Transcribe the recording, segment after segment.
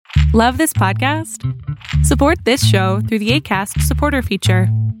Love this podcast? Support this show through the Acast supporter feature.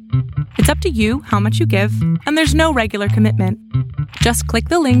 It's up to you how much you give, and there's no regular commitment. Just click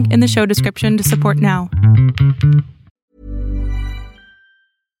the link in the show description to support now.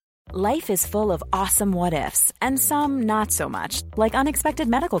 Life is full of awesome what-ifs, and some not so much, like unexpected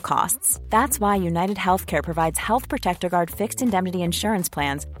medical costs. That's why United Healthcare provides Health Protector Guard fixed indemnity insurance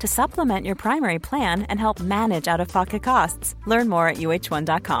plans to supplement your primary plan and help manage out-of-pocket costs. Learn more at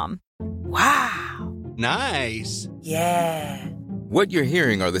uh1.com. Wow. Nice. Yeah. What you're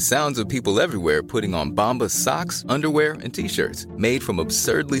hearing are the sounds of people everywhere putting on Bombas socks, underwear, and T-shirts made from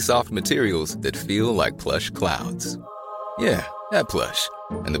absurdly soft materials that feel like plush clouds. Yeah, that plush.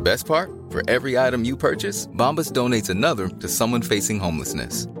 And the best part? For every item you purchase, Bombas donates another to someone facing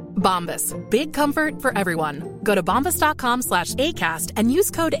homelessness. Bombas. Big comfort for everyone. Go to bombas.com/ACAST and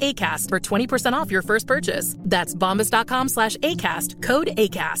use code ACAST for 20% off your first purchase. That's bombas.com/ACAST. Code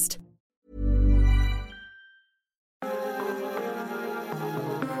ACAST.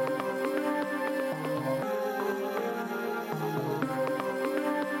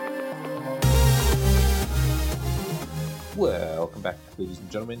 Welcome back, ladies and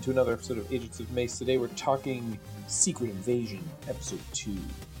gentlemen, to another episode of Agents of MACE. Today we're talking Secret Invasion, Episode 2.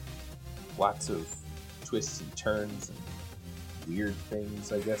 Lots of twists and turns and weird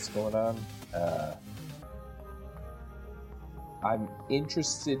things, I guess, going on. I'm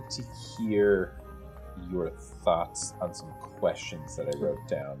interested to hear your thoughts on some questions that I wrote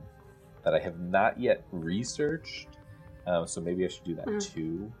down that I have not yet researched, so maybe I should do that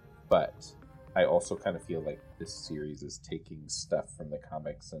too, but I also kind of feel like this series is taking stuff from the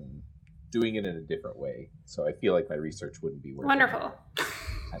comics and doing it in a different way. So I feel like my research wouldn't be worth Wonderful.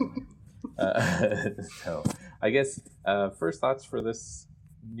 So I guess first thoughts for this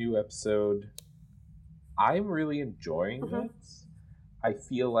new episode. I'm really enjoying it. I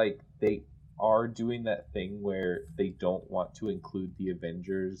feel like they are doing that thing where they don't want to include the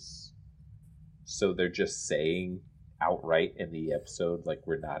Avengers. So they're just saying outright in the episode, like,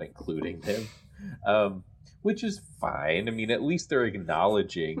 we're not including them, which is fine. I mean, at least they're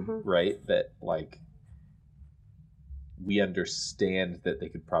acknowledging, right, that, like, we understand that they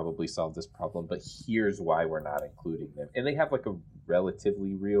could probably solve this problem, but here's why we're not including them. And they have, like, a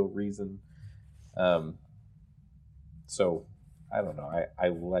relatively real reason. So, I don't know. I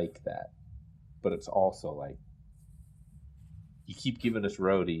like that. But it's also, like, you keep giving us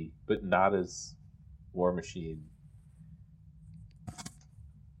Rhodey, but not as War Machine.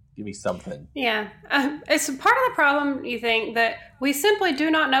 Give me something. Yeah. It's part of the problem, you think, that we simply do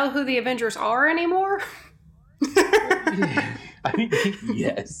not know who the Avengers are anymore? I mean,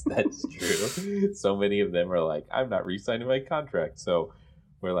 yes, that's true. So many of them are like, I'm not re-signing my contract. So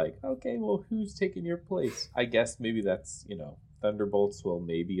we're like, okay, well, who's taking your place? I guess maybe that's, Thunderbolts will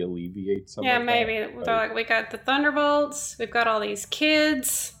maybe alleviate some of maybe. that. They're like, we got the Thunderbolts. We've got all these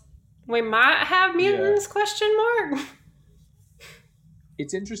kids. We might have mutants, question mark.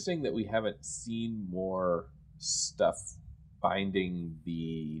 It's interesting that we haven't seen more stuff binding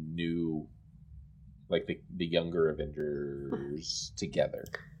the new, like the younger Avengers together.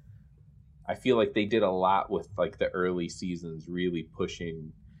 I feel like they did a lot with, like, the early seasons, really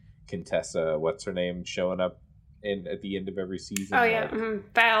pushing Contessa, what's her name, showing up at the end of every season. Oh, yeah.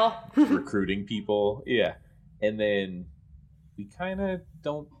 Val. Recruiting people. Yeah. And then we kind of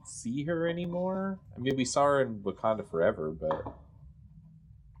don't see her anymore. I mean, we saw her in Wakanda Forever, but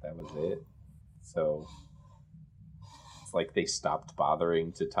that was it. So it's like they stopped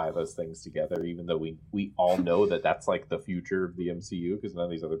bothering to tie those things together, even though we all know that that's, like, the future of the MCU, because none of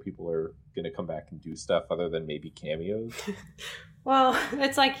these other people are going to come back and do stuff other than maybe cameos. Well,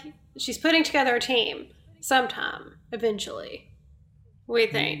 it's like she's putting together a team sometime, eventually, we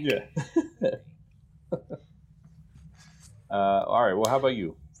think. Yeah. All right, well, how about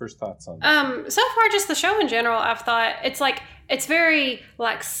you? First thoughts on this? So far, just the show in general, I've thought it's very,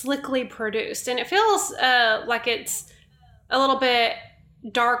 like, slickly produced, and it feels like it's a little bit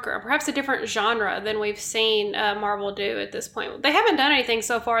darker, perhaps a different genre than we've seen Marvel do at this point. They haven't done anything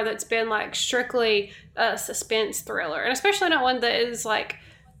so far that's been, like, strictly a suspense thriller, and especially not one that is like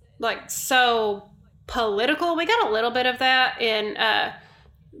so political. We got a little bit of that in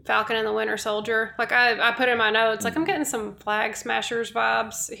Falcon and the Winter Soldier. Like, I put in my notes, like, I'm getting some Flag Smashers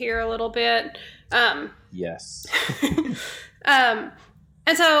vibes here a little bit. Yes. And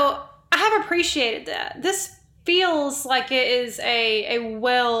so I have appreciated that. This feels like it is a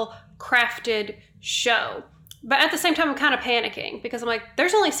well-crafted show. But at the same time, I'm kind of panicking because I'm like,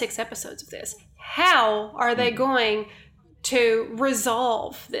 there's only 6 episodes of this. How are they going to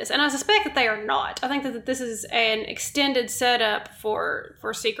resolve this. And I suspect that they are not. I think that this is an extended setup for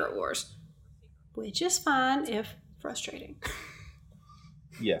Secret Wars, which is fine if frustrating.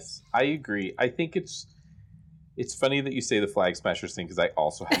 Yes, I agree. I think it's funny that you say the Flag Smashers thing, because I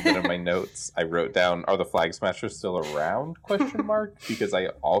also have that in my notes. I wrote down, are the Flag Smashers still around? ? Because I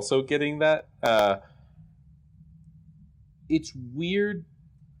also getting that. It's weird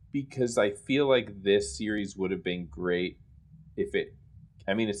because I feel like this series would have been great if it,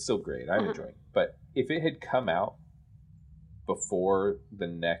 I mean, it's still great. I'm enjoying it. But if it had come out before the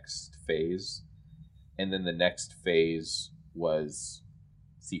next phase, and then the next phase was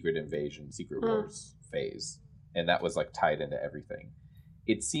Secret Invasion, Secret Wars phase, and that was like tied into everything.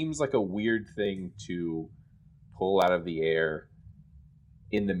 It seems like a weird thing to pull out of the air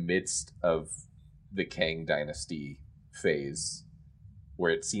in the midst of the Kang Dynasty phase,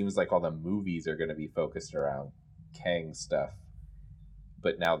 where it seems like all the movies are going to be focused around Kang stuff,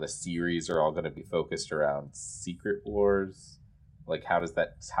 but now the series are all going to be focused around Secret Wars. Like, how does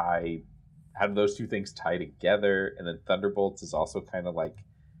that tie? How do those two things tie together? And then Thunderbolts is also kind of like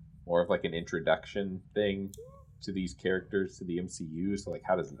more of like an introduction thing to these characters, to the MCU. So like,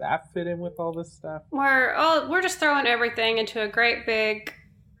 how does that fit in with all this stuff? We're just throwing everything into a great big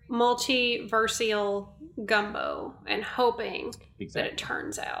multiversial gumbo and hoping that it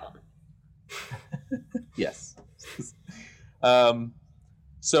turns out. Yes.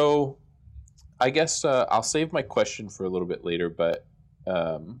 So I guess I'll save my question for a little bit later, but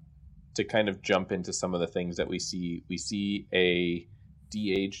to kind of jump into some of the things that we see a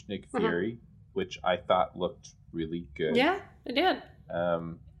de-aged Nick Fury, which I thought looked really good. Yeah, it did.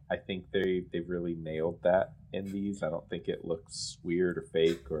 I think they really nailed that in these. I don't think it looks weird or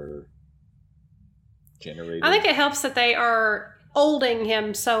fake or generated. I think it helps that they are olding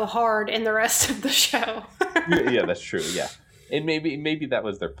him so hard in the rest of the show. Yeah, that's true. Yeah. And maybe that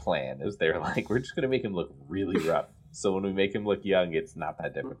was their plan, is they're like, we're just going to make him look really rough. So when we make him look young, it's not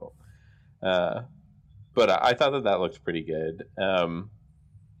that difficult. But I thought that looked pretty good.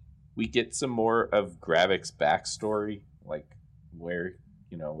 We get some more of Gravik's backstory, like where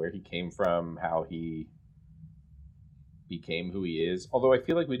he came from, how he became who he is. Although I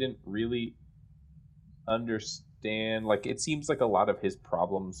feel like we didn't really understand, like, it seems like a lot of his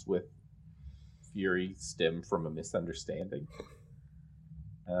problems with Fury stem from a misunderstanding.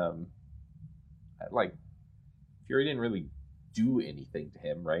 Like, Fury didn't really do anything to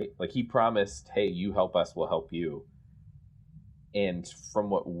him, right? Like, he promised, hey, you help us, we'll help you. And from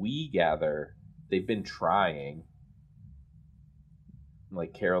what we gather, they've been trying.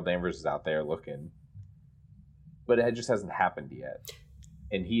 Like, Carol Danvers is out there looking, but it just hasn't happened yet.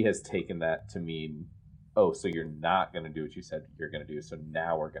 And he has taken that to mean, oh, so you're not going to do what you said you're going to do, so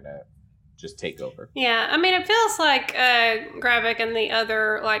now we're going to just take over. Yeah, I mean, it feels like Gravik and the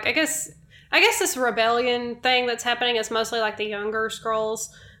other, like, I guess this rebellion thing that's happening is mostly like the younger Skrulls.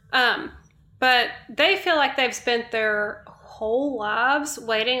 But they feel like they've spent their whole lives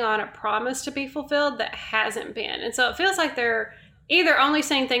waiting on a promise to be fulfilled that hasn't been. And so it feels like they're either only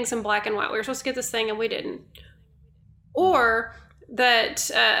seeing things in black and white. We were supposed to get this thing and we didn't. Or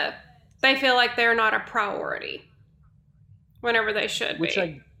that they feel like they're not a priority whenever they should Which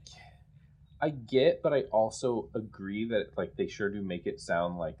be. I get, but I also agree that, like, they sure do make it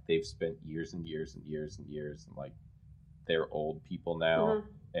sound like they've spent years and years and years and years, and like they're old people now,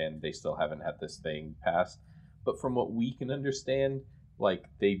 and they still haven't had this thing passed. But from what we can understand, like,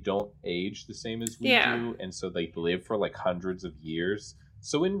 they don't age the same as we do, and so they live for like hundreds of years.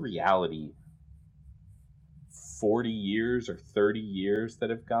 So in reality, 40 years or 30 years that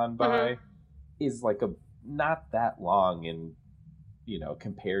have gone by is like not that long in,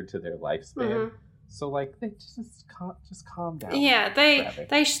 compared to their lifespan. So like, they just calm down. Yeah,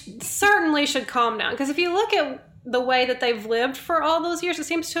 they certainly should calm down, because if you look at the way that they've lived for all those years, it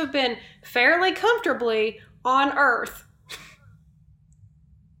seems to have been fairly comfortably on Earth.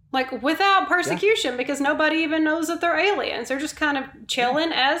 Like, without persecution, because nobody even knows that they're aliens. They're just kind of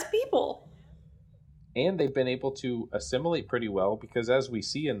chilling as people. And they've been able to assimilate pretty well, because as we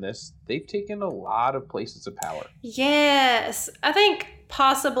see in this, they've taken a lot of places of power. Yes. I think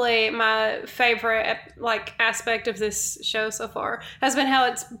possibly my favorite aspect of this show so far has been how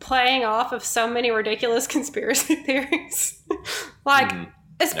it's playing off of so many ridiculous conspiracy theories.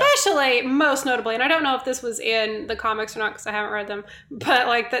 Especially, most notably, and I don't know if this was in the comics or not because I haven't read them, but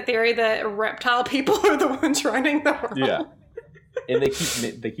like that theory that reptile people are the ones running the world. Yeah. And they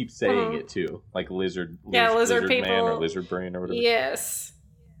keep saying it too, like lizard people, man or lizard brain or whatever. Yes.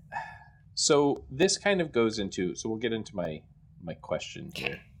 So this kind of goes into, so we'll get into my question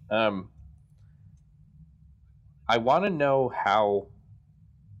here. I I want to know how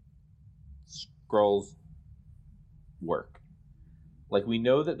Skrulls work. Like, we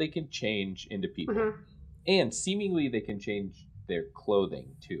know that they can change into people, and seemingly they can change their clothing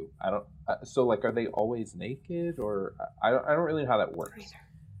too. I don't. So, like, are they always naked, or I don't really know how that works.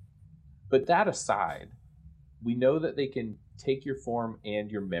 But that aside, we know that they can take your form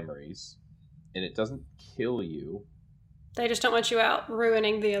and your memories, and it doesn't kill you. They just don't want you out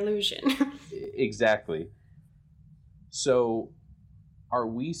ruining the illusion. Exactly. So, are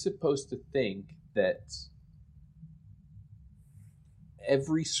we supposed to think that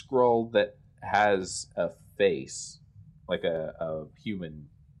every Skrull that has a face, like a human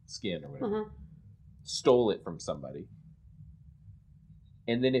skin or whatever, stole it from somebody?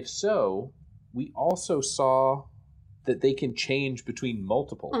 And then if so, we also saw that they can change between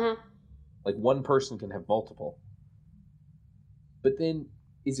multiple. Like, one person can have multiple. But then,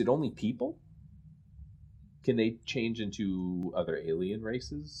 is it only people? Can they change into other alien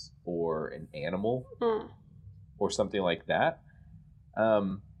races or an animal or something like that?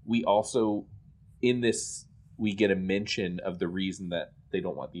 We also, in this, we get a mention of the reason that they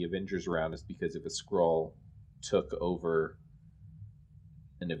don't want the Avengers around is because if a Skrull took over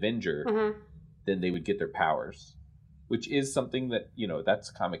an Avenger, then they would get their powers, which is something that, you know, that's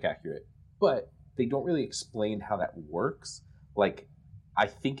comic accurate. But they don't really explain how that works. Like, I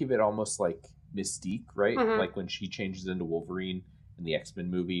think of it almost like Mystique, right? Like when she changes into Wolverine in the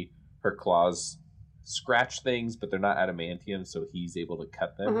X-Men movie, her claws scratch things, but they're not adamantium, so he's able to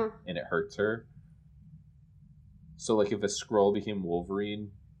cut them and it hurts her. So, like, if a Skrull became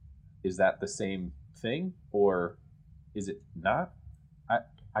Wolverine, is that the same thing, or is it not?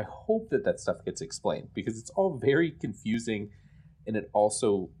 I hope that stuff gets explained, because it's all very confusing, and it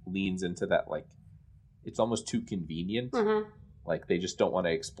also leans into that, like, it's almost too convenient. Like, they just don't want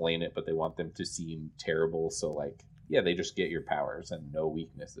to explain it, but they want them to seem terrible. So, like, yeah, they just get your powers and no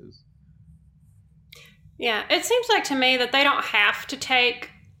weaknesses. Yeah, it seems like to me that they don't have to take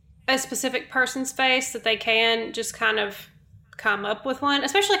a specific person's face, that they can just kind of come up with one,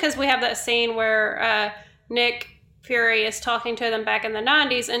 especially because we have that scene where Nick Fury is talking to them back in the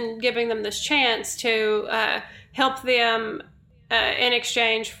 90s and giving them this chance to help them in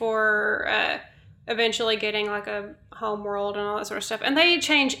exchange for eventually getting like a home world and all that sort of stuff. And they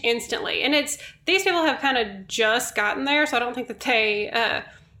change instantly. And these people have kind of just gotten there, so I don't think that they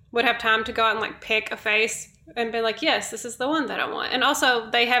would have time to go out and like pick a face and be like, yes, this is the one that I want. And also,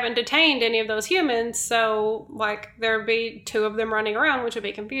 they haven't detained any of those humans, so like there'd be two of them running around, which would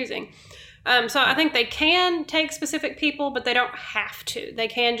be confusing. So I think they can take specific people, but they don't have to. They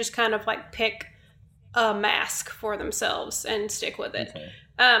can just kind of like pick a mask for themselves and stick with it. Okay.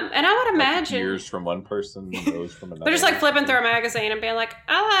 And I would imagine like ears from one person, nose from another. They're just like flipping through a magazine and being like,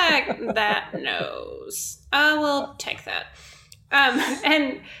 I like that nose. I will take that.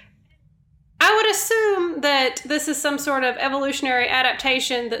 And I would assume that this is some sort of evolutionary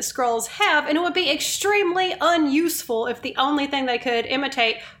adaptation that Skrulls have, and it would be extremely unuseful if the only thing they could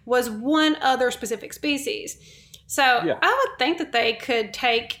imitate was one other specific species. So yeah. I would think that they could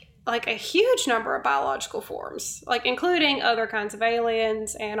take like a huge number of biological forms, like including other kinds of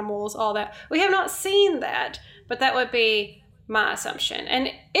aliens, animals, all that. We have not seen that, but that would be my assumption. And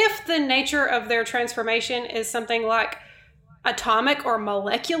if the nature of their transformation is something like atomic or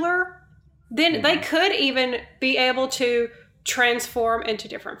molecular, then they could even be able to transform into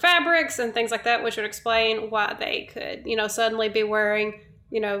different fabrics and things like that, which would explain why they could, suddenly be wearing,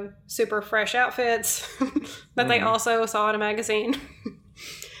 super fresh outfits that they also saw in a magazine.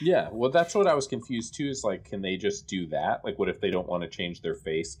 Yeah, well, that's what I was confused too, is like, can they just do that? Like, what if they don't want to change their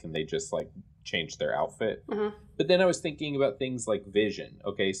face? Can they just like change their outfit? But then I was thinking about things like Vision.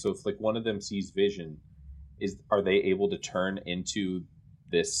 Okay, so if like one of them sees Vision, are they able to turn into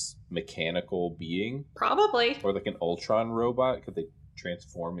this mechanical being? Probably. Or like an Ultron robot? Could they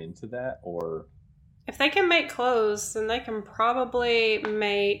transform into that? Or if they can make clothes, then they can probably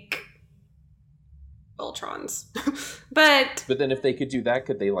make Ultrons. but then if they could do that,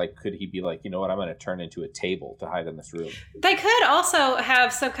 could he be like, you know what, I'm going to turn into a table to hide in this room? They could also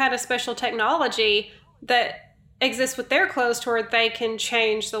have some kind of special technology that exists with their clothes to where they can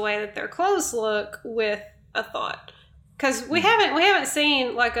change the way that their clothes look with a thought. Because we haven't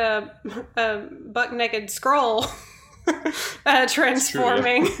seen like a buck naked Skrull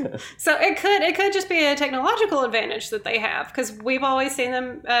transforming. True, yeah. So it could just be a technological advantage that they have, because we've always seen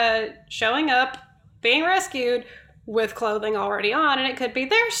them showing up, being rescued with clothing already on, and it could be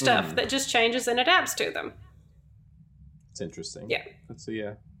their stuff that just changes and adapts to them. It's interesting. Yeah.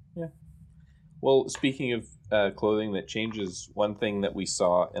 Yeah. Well, speaking of clothing that changes, one thing that we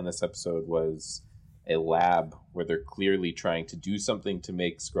saw in this episode was a lab where they're clearly trying to do something to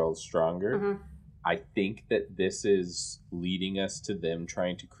make Skrulls stronger. Mm-hmm. I think that this is leading us to them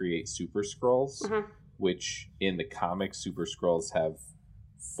trying to create Super Skrulls, which in the comics, Super Skrulls have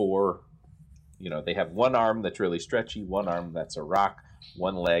 4, they have one arm that's really stretchy, one arm that's a rock,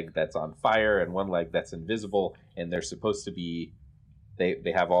 one leg that's on fire, and one leg that's invisible, and they're supposed to be,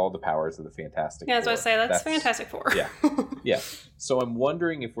 they have all the powers of the Fantastic Four. Yeah, that's what I say. That's Fantastic Four. Yeah. Yeah. So I'm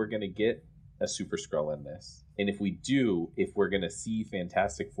wondering if we're going to get a Super Skrull in this. And if we do, if we're going to see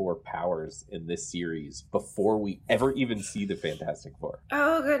Fantastic Four powers in this series before we ever even see the Fantastic Four.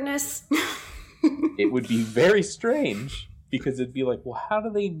 Oh, goodness. It would be very strange because it'd be like, well, how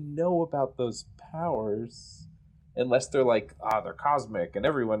do they know about those powers? Unless they're like, they're cosmic and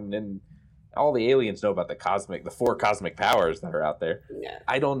everyone and all the aliens know about the 4 cosmic powers that are out there. Yeah.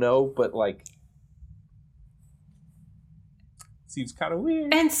 I don't know, but like, seems kind of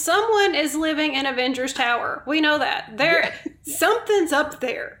weird. And someone is living in Avengers Tower. We know that. Something's up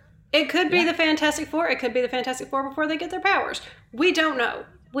there. It could be the Fantastic Four. It could be the Fantastic Four before they get their powers. We don't know.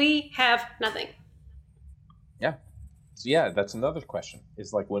 We have nothing. Yeah. So yeah, that's another question.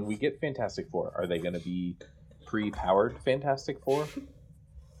 Is like when we get Fantastic Four, are they going to be pre-powered Fantastic Four?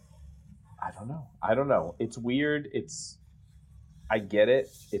 I don't know. It's weird. I get it.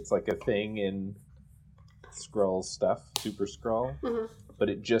 It's like a thing in Skrull stuff, Super Skrull, but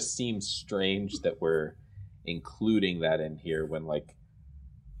it just seems strange that we're including that in here when, like,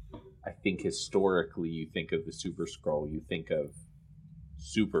 I think historically you think of the Super Skrull, you think of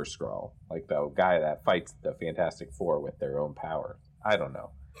Super Skrull, like the guy that fights the Fantastic Four with their own power. I don't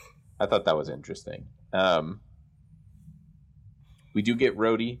know. I thought that was interesting. We do get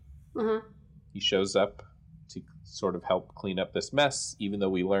Rhodey. He shows up to sort of help clean up this mess, even though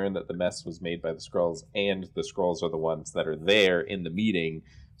we learn that the mess was made by the Skrulls, and the Skrulls are the ones that are there in the meeting,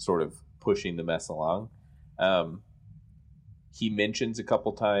 sort of pushing the mess along. He mentions a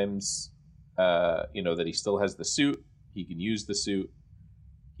couple times, that he still has the suit. He can use the suit.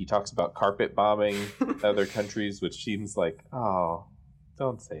 He talks about carpet bombing other countries, which seems like, oh,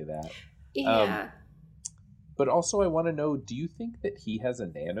 don't say that. Yeah. But also I want to know, do you think that he has a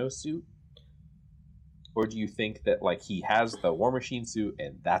nano suit? Or do you think that, like, he has the War Machine suit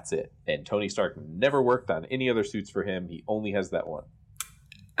and that's it? And Tony Stark never worked on any other suits for him. He only has that one.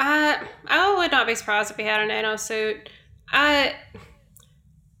 I would not be surprised if he had a nano suit.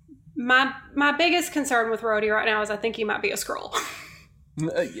 My biggest concern with Rhodey right now is I think he might be a Skrull.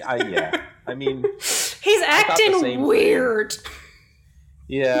 Yeah. I mean... He's acting weird.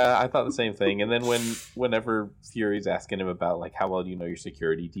 Yeah, I thought the same thing. And then whenever Fury's asking him about, like, how well do you know your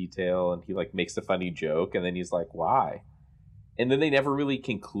security detail, and he, like, makes a funny joke, and then he's like, why? And then they never really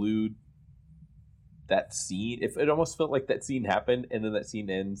conclude that scene. It almost felt like that scene happened, and then that scene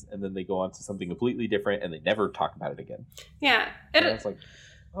ends, and then they go on to something completely different, and they never talk about it again. Yeah. And I was like,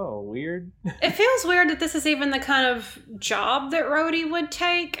 oh, weird. It feels weird that this is even the kind of job that Rhodey would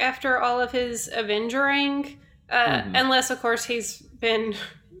take after all of his Avengering. Unless, of course, he's been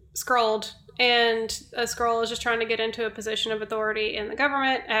Skrulled, and a Skrull is just trying to get into a position of authority in the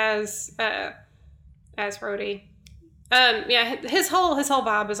government as Rhodey. His whole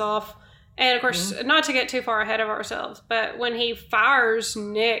vibe is off. And of course, not to get too far ahead of ourselves, but when he fires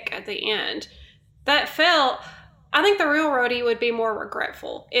Nick at the end, I think the real Rhodey would be more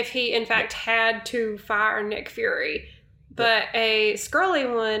regretful if he in fact had to fire Nick Fury, but a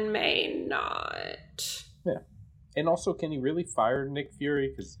Skrully one may not. Yeah. And also, can he really fire Nick Fury?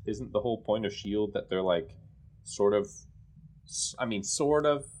 Because isn't the whole point of S.H.I.E.L.D. that they're like, sort of,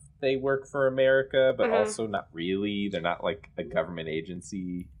 they work for America, but also not really. They're not like a government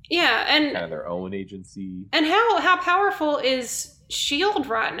agency. Yeah, and kind of their own agency. And how powerful is S.H.I.E.L.D.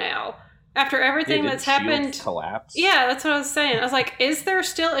 right now? After everything that's happened. Collapse? Yeah, that's what I was saying. I was like, is there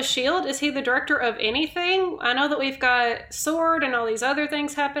still a S.H.I.E.L.D.? Is he the director of anything? I know that we've got S.W.O.R.D. and all these other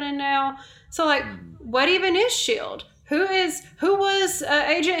things happening now. So, like, what even is S.H.I.E.L.D.? Who was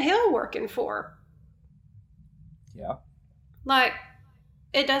Agent Hill working for? Yeah. Like,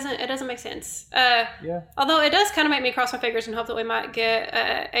 it doesn't make sense. Yeah. Although it does kind of make me cross my fingers and hope that we might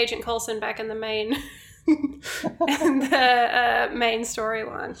get Agent Coulson back in the main main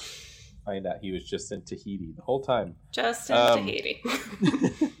storyline. Find out he was just in Tahiti the whole time. Just in Tahiti.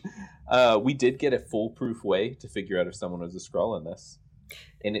 We did get a foolproof way to figure out if someone was a Skrull in this.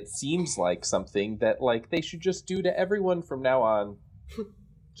 And it seems like something that, like, they should just do to everyone from now on,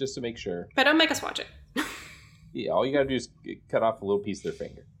 just to make sure. But don't make us watch it. Yeah, all you gotta do is cut off a little piece of their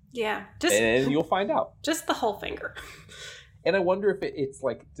finger. Yeah. And you'll find out. Just the whole finger. And I wonder if it's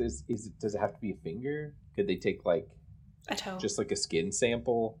like, does it have to be a finger? Could they take, like, a toe? Just like a skin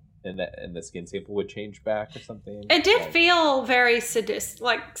sample? and the skin sample would change back or something. It did feel very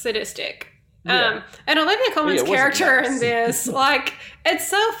sadistic. Yeah. And Olivia Colman's character nice. in this, like, it's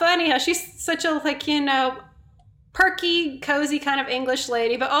so funny how she's such a, like, you know, perky, cozy kind of English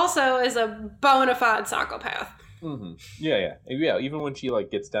lady, but also is a bona fide psychopath. Mm-hmm. Yeah. Even when she like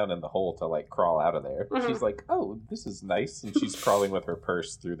gets down in the hole to like crawl out of there, she's like, "Oh, this is nice," and she's crawling with her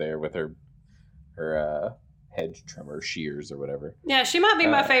purse through there with her hedge trimmer shears or whatever. Yeah, she might be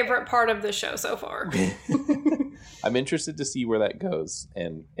my favorite part of the show so far. I'm interested to see where that goes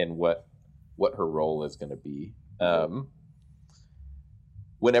and what her role is going to be.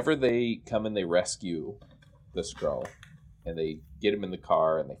 Whenever they come and they rescue the Skrull, and they get him in the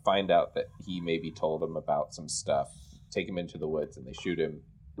car, and they find out that he maybe told them about some stuff, take him into the woods, and they shoot him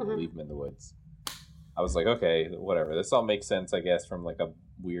and leave him in the woods. I was like, okay, whatever. This all makes sense, I guess, from like a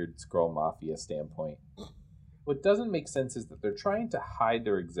weird Skrull mafia standpoint. What doesn't make sense is that they're trying to hide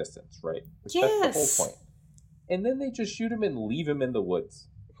their existence, right? That's the whole point. And then they just shoot him and leave him in the woods.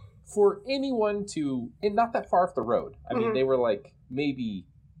 For anyone to... And not that far off the road. I mean, they were like maybe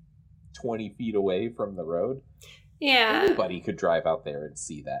 20 feet away from the road. Yeah. Anybody could drive out there and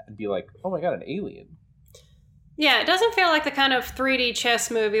see that and be like, oh my god, an alien. Yeah, it doesn't feel like the kind of 3D chess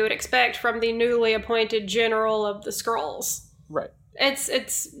move you would expect from the newly appointed general of the Skrulls. Right.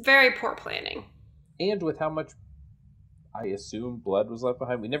 It's very poor planning. And with how much, I assume, blood was left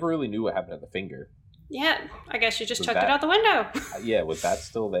behind, we never really knew what happened to the finger. Yeah, I guess you just chucked it out the window. Yeah, was that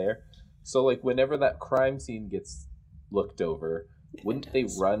still there? So, like, whenever that crime scene gets looked over, wouldn't they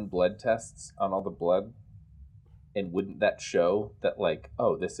run blood tests on all the blood? And wouldn't that show that, like,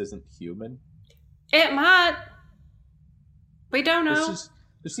 oh, this isn't human? It might. We don't know.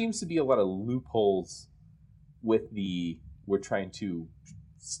 There seems to be a lot of loopholes with we're trying to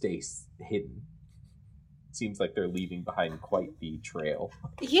stay hidden. It seems like they're leaving behind quite the trail.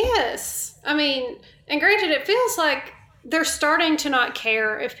 Yes. I mean, and granted, it feels like they're starting to not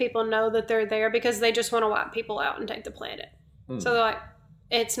care if people know that they're there because they just want to wipe people out and take the planet. So they're like,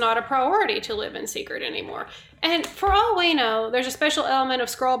 it's not a priority to live in secret anymore. And for all we know, there's a special element of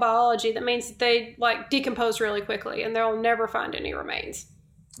Skrull biology that means that they like decompose really quickly and they'll never find any remains.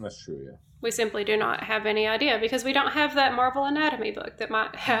 That's true, yeah. We simply do not have any idea because we don't have that Marvel Anatomy book that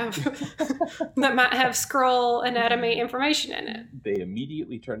might have Skrull anatomy information in it. They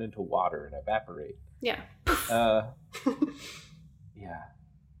immediately turn into water and evaporate. Yeah. Yeah.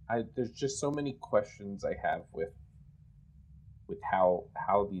 There's just so many questions I have with how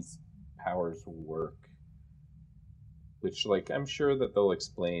these powers work. Which, like, I'm sure that they'll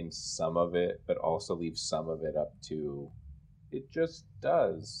explain some of it, but also leave some of it up to it just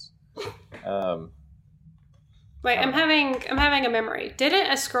does. Wait, I'm having a memory. Didn't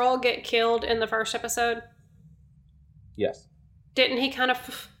a Skrull get killed in the first episode? Yes. Didn't he kind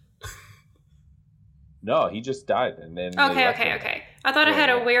of... No, he just died, and then... Okay. I thought I had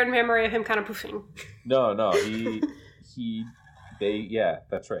a weird memory of him kind of poofing. No, yeah,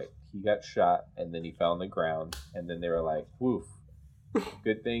 that's right. He got shot, and then he fell on the ground, and then they were like, woof,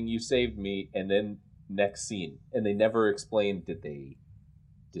 good thing you saved me, and then next scene. And they never explained, did they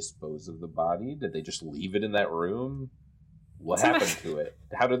dispose of the body? Did they just leave it in that room? What happened to it?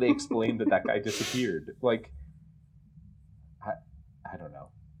 How do they explain that guy disappeared? Like, I don't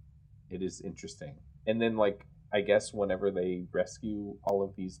know. It is interesting. And then, like, I guess whenever they rescue all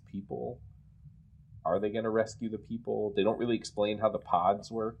of these people, are they going to rescue the people? They don't really explain how the pods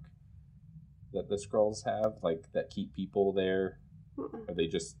work that the Skrulls have, like, that keep people there. Are they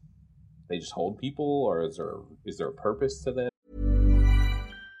just hold people, or is there a purpose to them?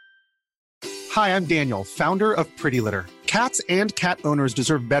 Hi, I'm Daniel, founder of Pretty Litter. Cats and cat owners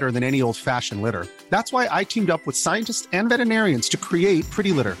deserve better than any old-fashioned litter. That's why I teamed up with scientists and veterinarians to create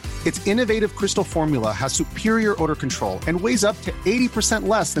Pretty Litter. Its innovative crystal formula has superior odor control and weighs up to 80%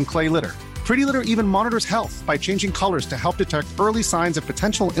 less than clay litter. Pretty Litter even monitors health by changing colors to help detect early signs of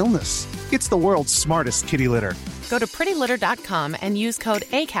potential illness. It's the world's smartest kitty litter. Go to prettylitter.com and use code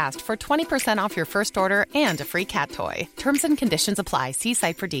ACAST for 20% off your first order and a free cat toy. Terms and conditions apply. See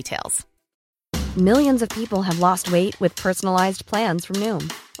site for details. Millions of people have lost weight with personalized plans from Noom.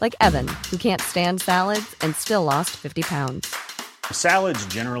 Like Evan, who can't stand salads and still lost 50 pounds. Salads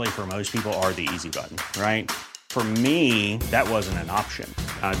generally for most people are the easy button, right? For me, that wasn't an option.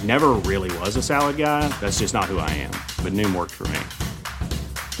 I never really was a salad guy. That's just not who I am. But Noom worked for me.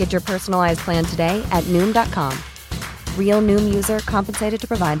 Get your personalized plan today at Noom.com. Real Noom user compensated to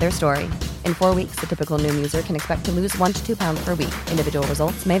provide their story. In 4 weeks, the typical Noom user can expect to lose 1 to 2 pounds per week. Individual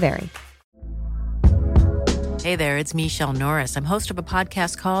results may vary. Hey there, it's Michelle Norris. I'm host of a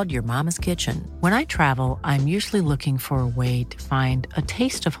podcast called Your Mama's Kitchen. When I travel, I'm usually looking for a way to find a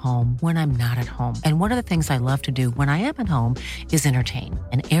taste of home when I'm not at home. And one of the things I love to do when I am at home is entertain.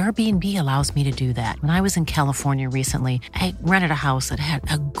 And Airbnb allows me to do that. When I was in California recently, I rented a house that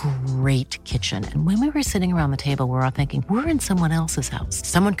had a great kitchen. And when we were sitting around the table, we were all thinking, we're in someone else's house.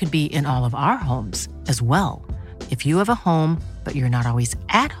 Someone could be in all of our homes as well. If you have a home, but you're not always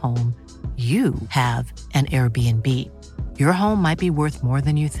at home, you have an Airbnb. Your home might be worth more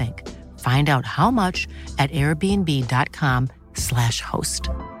than you think. Find out how much at airbnb.com/host.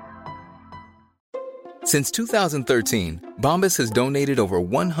 Since 2013, Bombas has donated over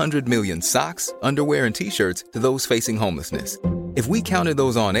 100 million socks, underwear, and T-shirts to those facing homelessness. If we counted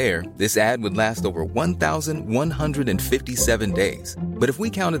those on air, this ad would last over 1,157 days. But if we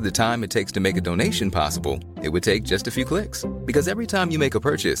counted the time it takes to make a donation possible, it would take just a few clicks. Because every time you make a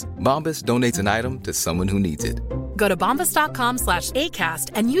purchase, Bombas donates an item to someone who needs it. Go to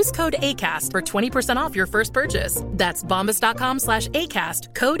bombas.com/ACAST and use code ACAST for 20% off your first purchase. That's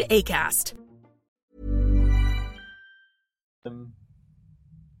bombas.com/ACAST, code ACAST.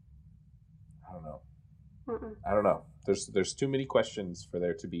 I don't know. There's too many questions for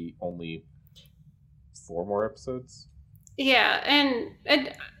there to be only 4 more episodes. Yeah, and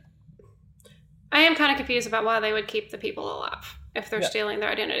I am kind of confused about why they would keep the people alive if they're stealing their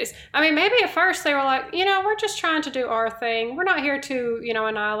identities. I mean, maybe at first they were like, we're just trying to do our thing. We're not here to,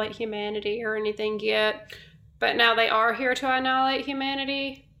 annihilate humanity or anything yet. But now they are here to annihilate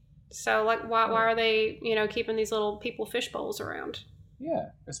humanity. So, like, why are they, keeping these little people fish bowls around?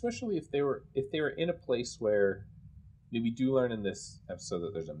 Yeah, especially if they were in a place where we do learn in this episode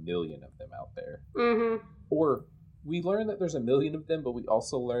that there's 1 million of them out there. Mm-hmm. Or we learn that there's 1 million of them, but we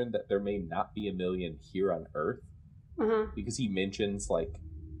also learn that there may not be 1 million here on Earth. Mm-hmm. Because he mentions, like,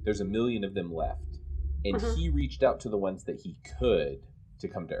 there's 1 million of them left. And Mm-hmm. he reached out to the ones that he could to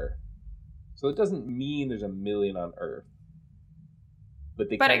come to Earth. So it doesn't mean there's 1 million on Earth.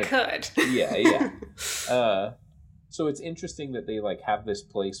 But it could. Yeah. So it's interesting that they, like, have this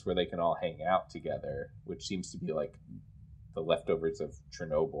place where they can all hang out together, which seems to be, like, the leftovers of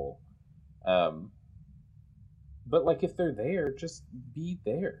Chernobyl. But, like, if they're there, just be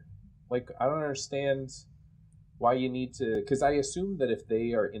there. Like, I don't understand why you need to... Because I assume that if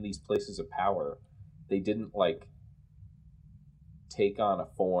they are in these places of power, they didn't, like, take on a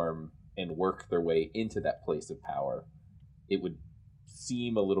form and work their way into that place of power. It would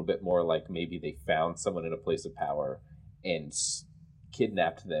seem a little bit more like maybe they found someone in a place of power and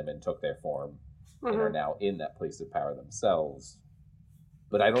kidnapped them and took their form and are now in that place of power themselves.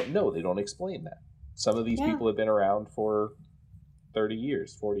 But I don't know. They don't explain that. Some of these people have been around for 30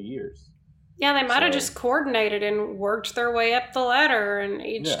 years, 40 years. Yeah, they might have just coordinated and worked their way up the ladder and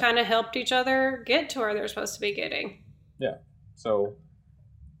each kind of helped each other get to where they're supposed to be getting. Yeah. So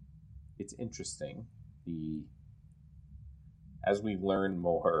it's interesting. As we learn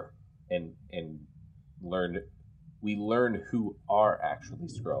more and we learn who are actually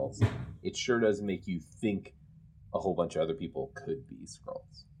Skrulls, it sure does make you think a whole bunch of other people could be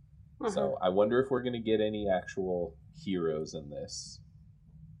Skrulls. Mm-hmm. So I wonder if we're going to get any actual heroes in this.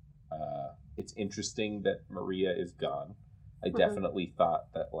 It's interesting that Maria is gone. I definitely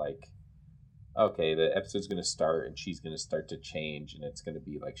thought that, like, okay, the episode's going to start and she's going to start to change and it's going to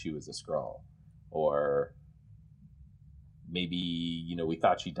be like she was a Skrull. Or maybe, we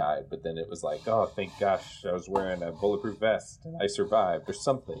thought she died, but then it was like, oh, thank gosh, I was wearing a bulletproof vest and I survived or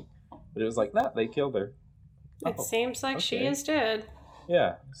something. But it was like, nah, they killed her. It seems like she is dead.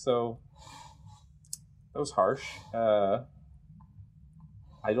 Yeah, so that was harsh.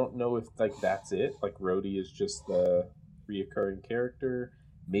 I don't know if, like, that's it. Like, Rhodey is just the reoccurring character.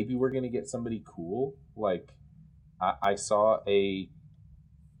 Maybe we're going to get somebody cool. Like, I saw a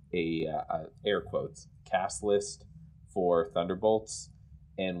air quotes, cast list for Thunderbolts,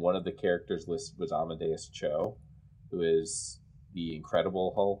 and one of the characters listed was Amadeus Cho, who is the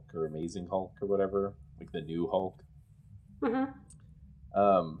Incredible Hulk or Amazing Hulk or whatever, like the new Hulk. Mm-hmm.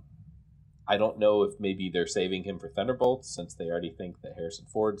 I don't know if maybe they're saving him for Thunderbolts since they already think that Harrison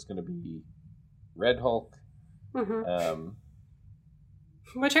Ford's going to be Red Hulk. Mm-hmm.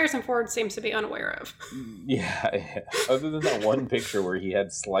 Which Harrison Ford seems to be unaware of. Yeah. Other than that one picture where he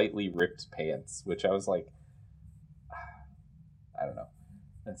had slightly ripped pants, which I was like, I don't know.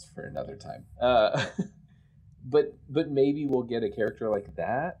 That's for another time. But maybe we'll get a character like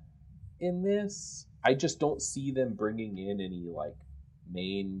that in this. I just don't see them bringing in any, like,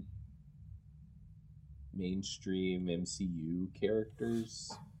 mainstream MCU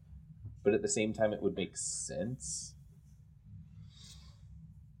characters. But at the same time, it would make sense.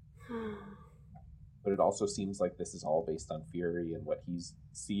 but it also seems like this is all based on Fury and what he's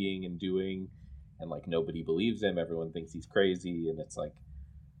seeing and doing, and like nobody believes him. Everyone thinks he's crazy, and it's like,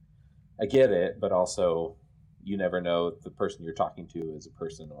 I get it, but also you never know if the person you're talking to is a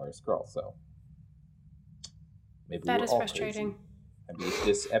person or a Skrull. So maybe that we're is all frustrating. Crazy. I mean,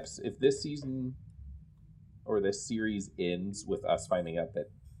 if this season or this series ends with us finding out that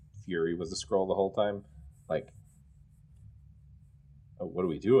Fury was a Skrull the whole time, like, what are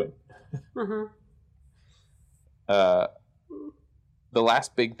we doing? Mm-hmm. The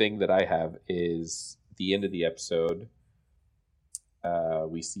last big thing that I have is the end of the episode.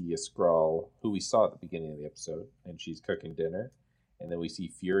 We see a Skrull who we saw at the beginning of the episode, and she's cooking dinner. And then we see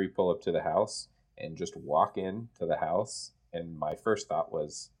Fury pull up to the house and just walk into the house. And my first thought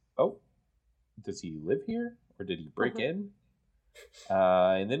was, oh, does he live here? Or did he break in?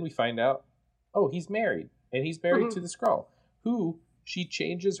 And then we find out, oh, he's married. And he's married to the Skrull, who she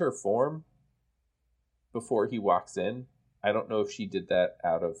changes her form before he walks in. I don't know if she did that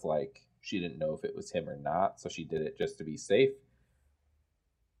out of, like, she didn't know if it was him or not, so she did it just to be safe.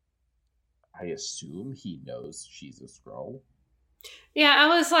 I assume he knows she's a Skrull. Yeah, I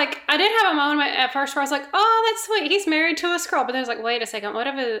was like, I did have a moment at first where I was like, oh, that's sweet. He's married to a Skrull. But then I was like, wait a second. What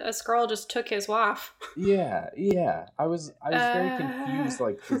if a Skrull just took his wife? Yeah. I was very confused.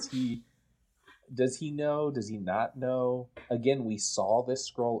 Like, does he know? Does he not know? Again, we saw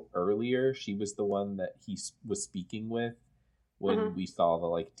this Skrull earlier. She was the one that he was speaking with when we saw the,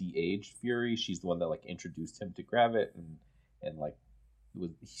 like, de-aged Fury. She's the one that, like, introduced him to Gravit and like,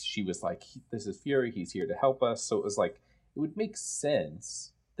 she was like, this is Fury. He's here to help us. So it was like, it would make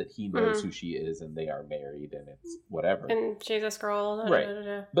sense that he knows who she is and they are married and it's whatever. And she's a Skrull.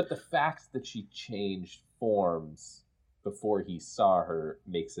 Right. But the fact that she changed forms before he saw her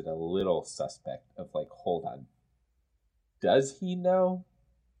makes it a little suspect of like, hold on. Does he know?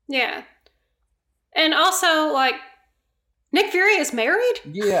 Yeah. And also, like, Nick Fury is married?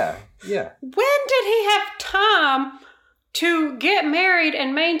 Yeah. When did he have time to get married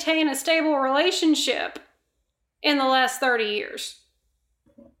and maintain a stable relationship in the last 30 years?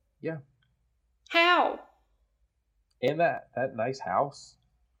 Yeah. How? And that nice house.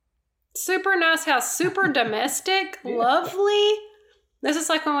 Super nice house. Super domestic. Lovely. This is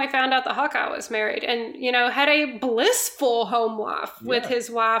like when we found out that Hawkeye was married and, you know, had a blissful home life with his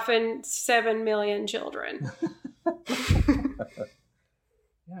wife and 7 million children.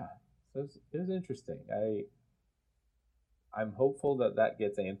 Yeah. So it was interesting. I'm hopeful that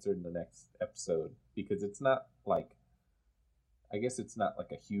gets answered in the next episode because it's not like, I guess it's not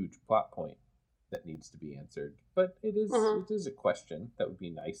like a huge plot point that needs to be answered, but it is a question that would be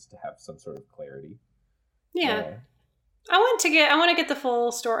nice to have some sort of clarity. Yeah. I want to get the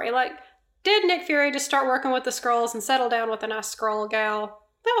full story. Like, did Nick Fury just start working with the Skrulls and settle down with a nice Skrull gal?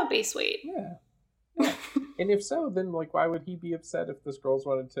 That would be sweet. Yeah. And if so, then like, why would he be upset if the Skrulls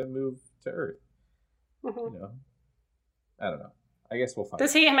wanted to move to Earth? You know, I don't know. I guess we'll find.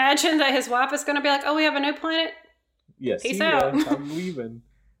 Does he imagine that his wife is going to be like, "Oh, we have a new planet. Yes, peace out. I'm leaving."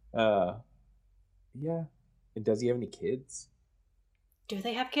 Yeah. And does he have any kids? Do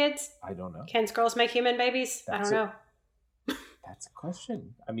they have kids? I don't know. Can Skrulls make human babies? I don't know. That's a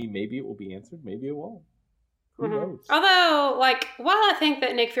question. I mean, maybe it will be answered. Maybe it won't. Who knows? Although, like, while I think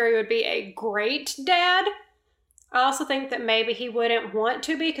that Nick Fury would be a great dad, I also think that maybe he wouldn't want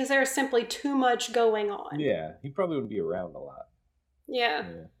to be because there's simply too much going on. Yeah, he probably wouldn't be around a lot. Yeah.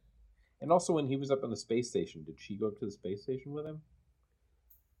 And also, when he was up on the space station, did she go up to the space station with him?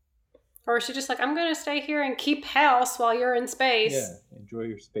 Or is she just like, I'm going to stay here and keep house while you're in space? Yeah, enjoy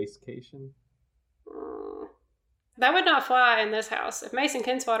your spacecation. That would not fly in this house. If Mason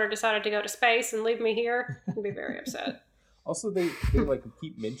Kinswater decided to go to space and leave me here, I'd be very upset. Also, they like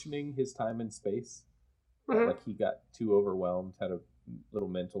keep mentioning his time in space. Like he got too overwhelmed, had a little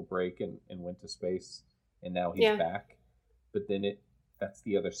mental break, and went to space, and now he's back. But then that's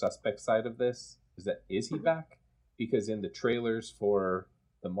the other suspect side of this, is he back? Because in the trailers for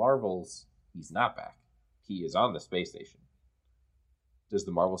the Marvels, he's not back. He is on the space station. Does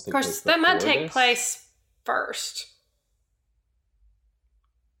the Marvels take place? Of course, that might take place first.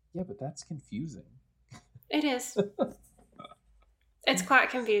 Yeah, but that's confusing. It is. It's quite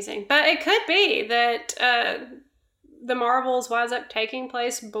confusing. But it could be that the Marvels winds up taking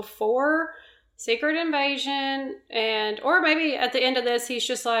place before Secret Invasion, or maybe at the end of this, he's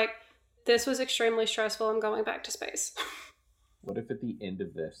just like, this was extremely stressful, I'm going back to space. What if at the end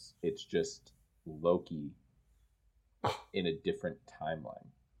of this, it's just Loki in a different timeline?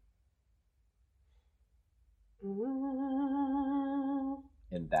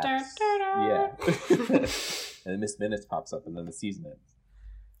 And that's... Yeah. And then Miss Minutes pops up, and then the season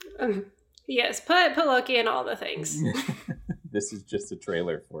ends. Yes, put Loki in all the things. This is just a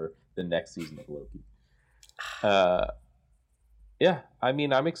trailer for the next season of Loki. Yeah, I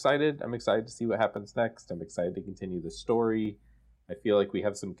mean, I'm excited. I'm excited to see what happens next. I'm excited to continue the story. I feel like we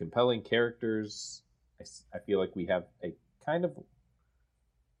have some compelling characters. I feel like we have a kind of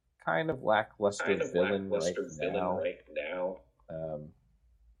lackluster villain right now. I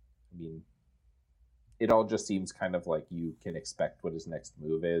mean, it all just seems kind of like you can expect what his next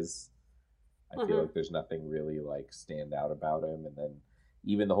move is. I feel like there's nothing really like stand out about him, and then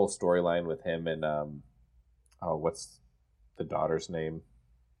even the whole storyline with him and what's the daughter's name?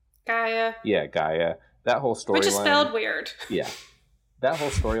 Gaia. Yeah, Gaia. That whole storyline, which is spelled weird. Yeah, that whole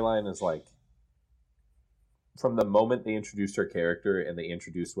storyline is like, from the moment they introduced her character and they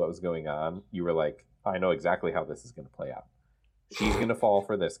introduced what was going on, you were like, I know exactly how this is going to play out. She's going to fall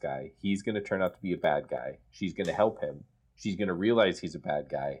for this guy. He's going to turn out to be a bad guy. She's going to help him. She's going to realize he's a bad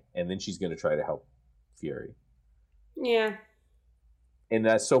guy, and then she's going to try to help Fury. Yeah.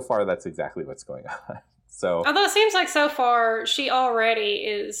 And so far, that's exactly what's going on. So, although it seems like so far she already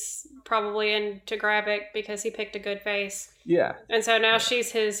is probably into Gravik because he picked a good face. Yeah. And so now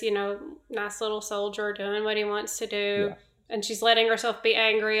she's his, nice little soldier doing what he wants to do. Yeah. And she's letting herself be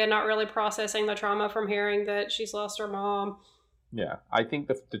angry and not really processing the trauma from hearing that she's lost her mom. Yeah. I think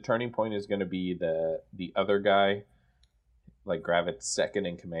the turning point is going to be the other guy, like Gravik's second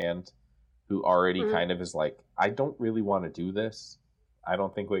in command, who already kind of is like, I don't really want to do this. I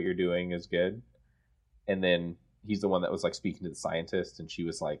don't think what you're doing is good. And then he's the one that was like speaking to the scientist, and she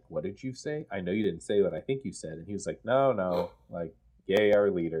was like, what did you say? I know you didn't say what I think you said. And he was like, no, like, yay,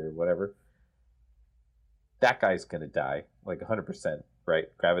 our leader, whatever. That guy's going to die, like 100%, right?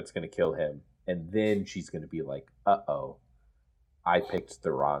 Gravik's going to kill him. And then she's going to be like, uh-oh, I picked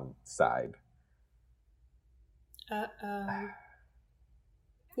the wrong side. Uh-oh.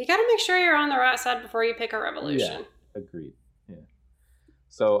 You got to make sure you're on the right side before you pick a revolution. Yeah, agreed. Yeah.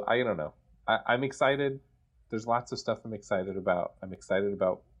 So, I don't know. I'm excited. There's lots of stuff I'm excited about. I'm excited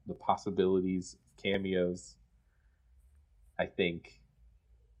about the possibilities of cameos. I think.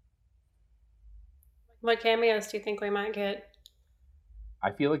 What cameos do you think we might get?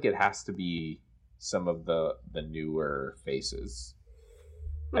 I feel like it has to be some of the newer faces.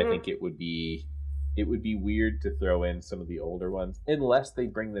 I think it would be weird to throw in some of the older ones, unless they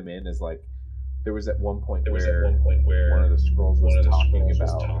bring them in as like, there was at one point where one of the Skrulls was talking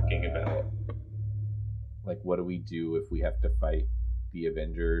about like, what do we do if we have to fight the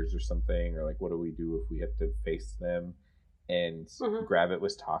Avengers or something, or like, what do we do if we have to face them? And Gravik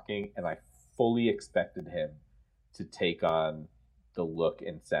was talking, and I fully expected him to take on the look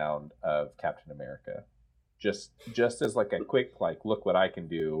and sound of Captain America, just as like a quick like, look what I can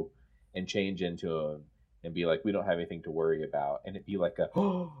do, and change into him and be like, we don't have anything to worry about, and it'd be like an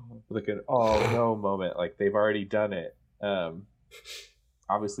oh no moment, like they've already done it.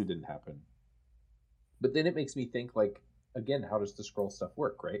 Obviously didn't happen, but then it makes me think, like, again, how does the Skrull stuff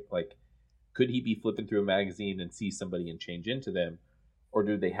work, right? Like, could he be flipping through a magazine and see somebody and change into them, or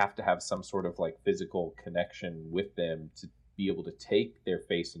do they have to have some sort of like physical connection with them to be able to take their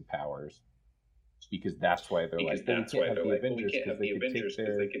face and powers? Because that's why they're like, well, we can't have the Avengers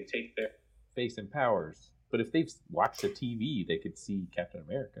because they can take their face and powers. But if they've watched the TV, they could see Captain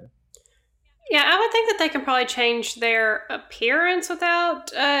America. Yeah, I would think that they can probably change their appearance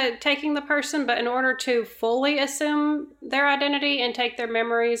without taking the person, but in order to fully assume their identity and take their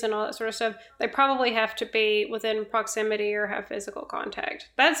memories and all that sort of stuff, they probably have to be within proximity or have physical contact.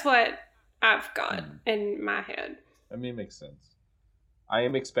 That's what I've got in my head. I mean, it makes sense. I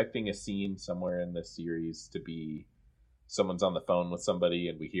am expecting a scene somewhere in this series to be someone's on the phone with somebody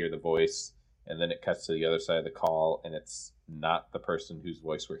and we hear the voice, and then it cuts to the other side of the call and it's not the person whose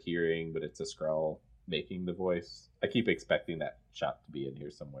voice we're hearing, but it's a Skrull making the voice. I keep expecting that shot to be in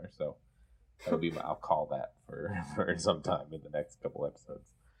here somewhere, so that'll be I'll call that for some time in the next couple episodes.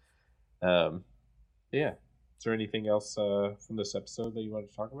 Yeah. Is there anything else from this episode that you wanted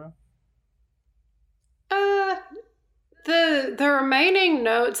to talk about? The remaining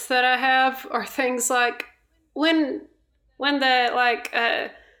notes that I have are things like when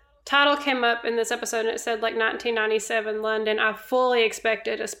the title came up in this episode and it said like 1997 London, I fully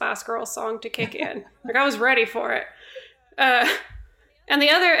expected a Spice Girls song to kick in. Like, I was ready for it. And we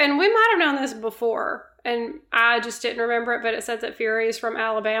might have known this before and I just didn't remember it, but it said that Fury is from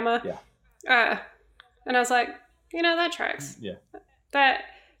Alabama. Yeah. And I was like, that tracks. Yeah. That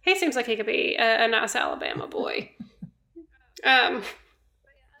he seems like he could be a nice Alabama boy.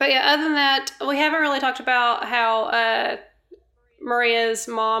 But yeah, other than that, we haven't really talked about how Maria's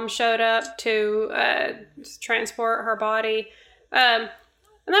mom showed up to transport her body.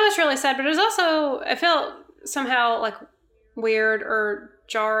 And that was really sad, but it was also, I felt somehow like weird or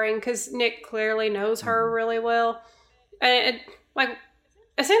jarring because Nick clearly knows her really well. And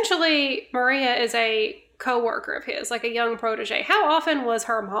essentially Maria is a co-worker of his, like a young protege. How often was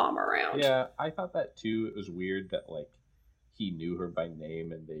her mom around? Yeah, I thought that too. It was weird that like he knew her by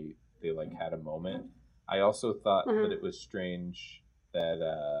name and they like had a moment. I also thought that it was strange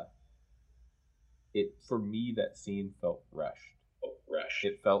that for me that scene felt rushed.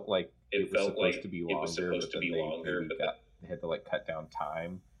 It felt like it was supposed to be longer, but they had to like cut down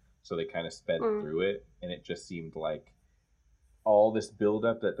time, so they kind of sped through it, and it just seemed like all this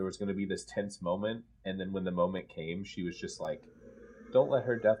buildup that there was going to be this tense moment, and then when the moment came, she was just like, "Don't let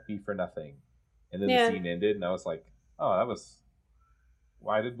her death be for nothing," and then the scene ended, and I was like, "Oh,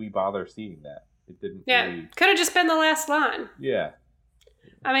 why did we bother seeing that? It didn't." Yeah, could have just been the last line. Yeah.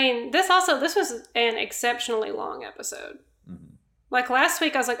 I mean, this was an exceptionally long episode. Like last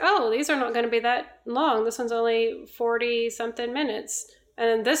week, I was like, oh, these are not going to be that long. This one's only 40-something minutes.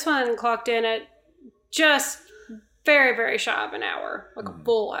 And this one clocked in at just very, very shy of an hour, like a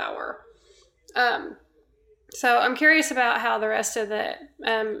full hour. So I'm curious about how the rest of the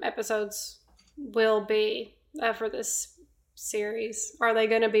episodes will be for this series. Are they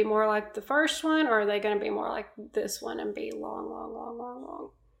going to be more like the first one, or are they going to be more like this one and be long, long, long, long, long?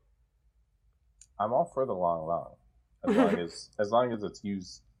 I'm all for the long. As long as it's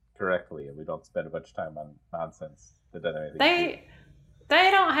used correctly and we don't spend a bunch of time on nonsense that doesn't have anything to do.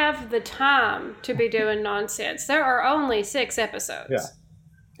 They don't have the time to be doing nonsense. There are only 6 episodes. Yeah.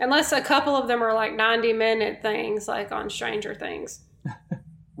 Unless a couple of them are like 90-minute things, like on Stranger Things.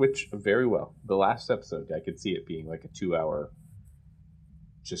 Which, very well. The last episode, I could see it being like a 2-hour,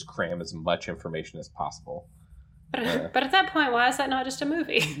 just cram as much information as possible. But at that point, why is that not just a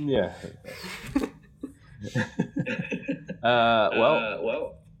movie? Yeah.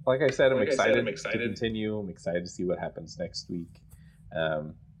 Well, like I said, I'm excited to continue. I'm excited to see what happens next week.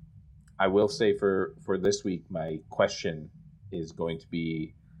 I will say for this week, my question is going to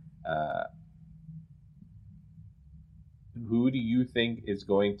be, who do you think is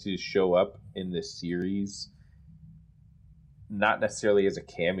going to show up in this series? Not necessarily as a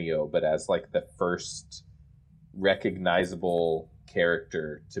cameo, but as like the first recognizable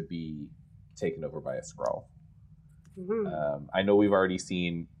character to be taken over by a Skrull. I know we've already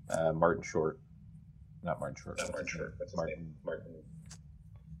seen Martin Short. Not Martin Short. Martin.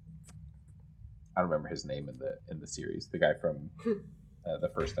 I don't remember his name in the series. The guy from the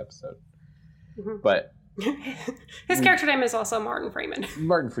first episode. But his character name is also Martin Freeman.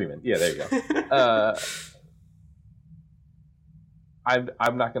 Martin Freeman. Yeah, there you go.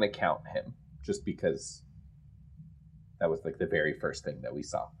 I'm not going to count him just because that was like the very first thing that we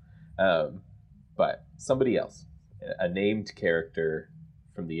saw. But somebody else, a named character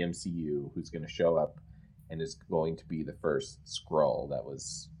from the MCU who's going to show up and is going to be the first Skrull that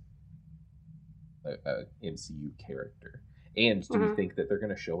was a MCU character. And do we think that they're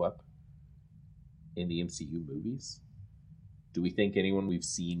going to show up in the MCU movies? Do we think anyone we've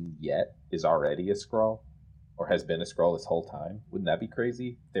seen yet is already a Skrull or has been a Skrull this whole time? Wouldn't that be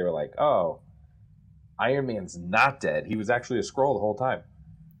crazy? They were like, oh, Iron Man's not dead. He was actually a Skrull the whole time.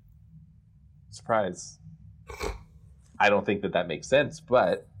 Surprise. I don't think that makes sense,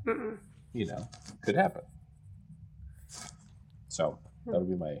 but, could happen. So that'll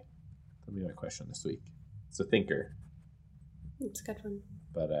be my question this week. It's a thinker. It's a good one.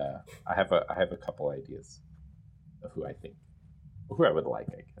 But I have a couple ideas of who I think, who I would like,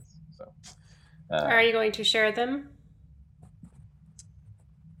 I guess. So, are you going to share them?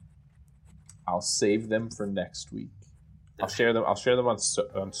 I'll save them for next week. I'll share them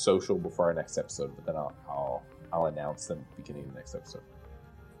on social before our next episode, but then I'll announce them at the beginning of the next episode,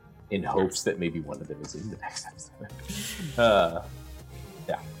 in hopes that maybe one of them is in the next episode.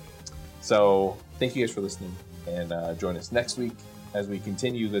 Yeah. So thank you guys for listening, and join us next week as we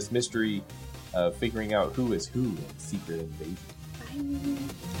continue this mystery of figuring out who is who in Secret Invasion.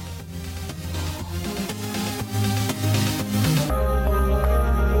 Bye.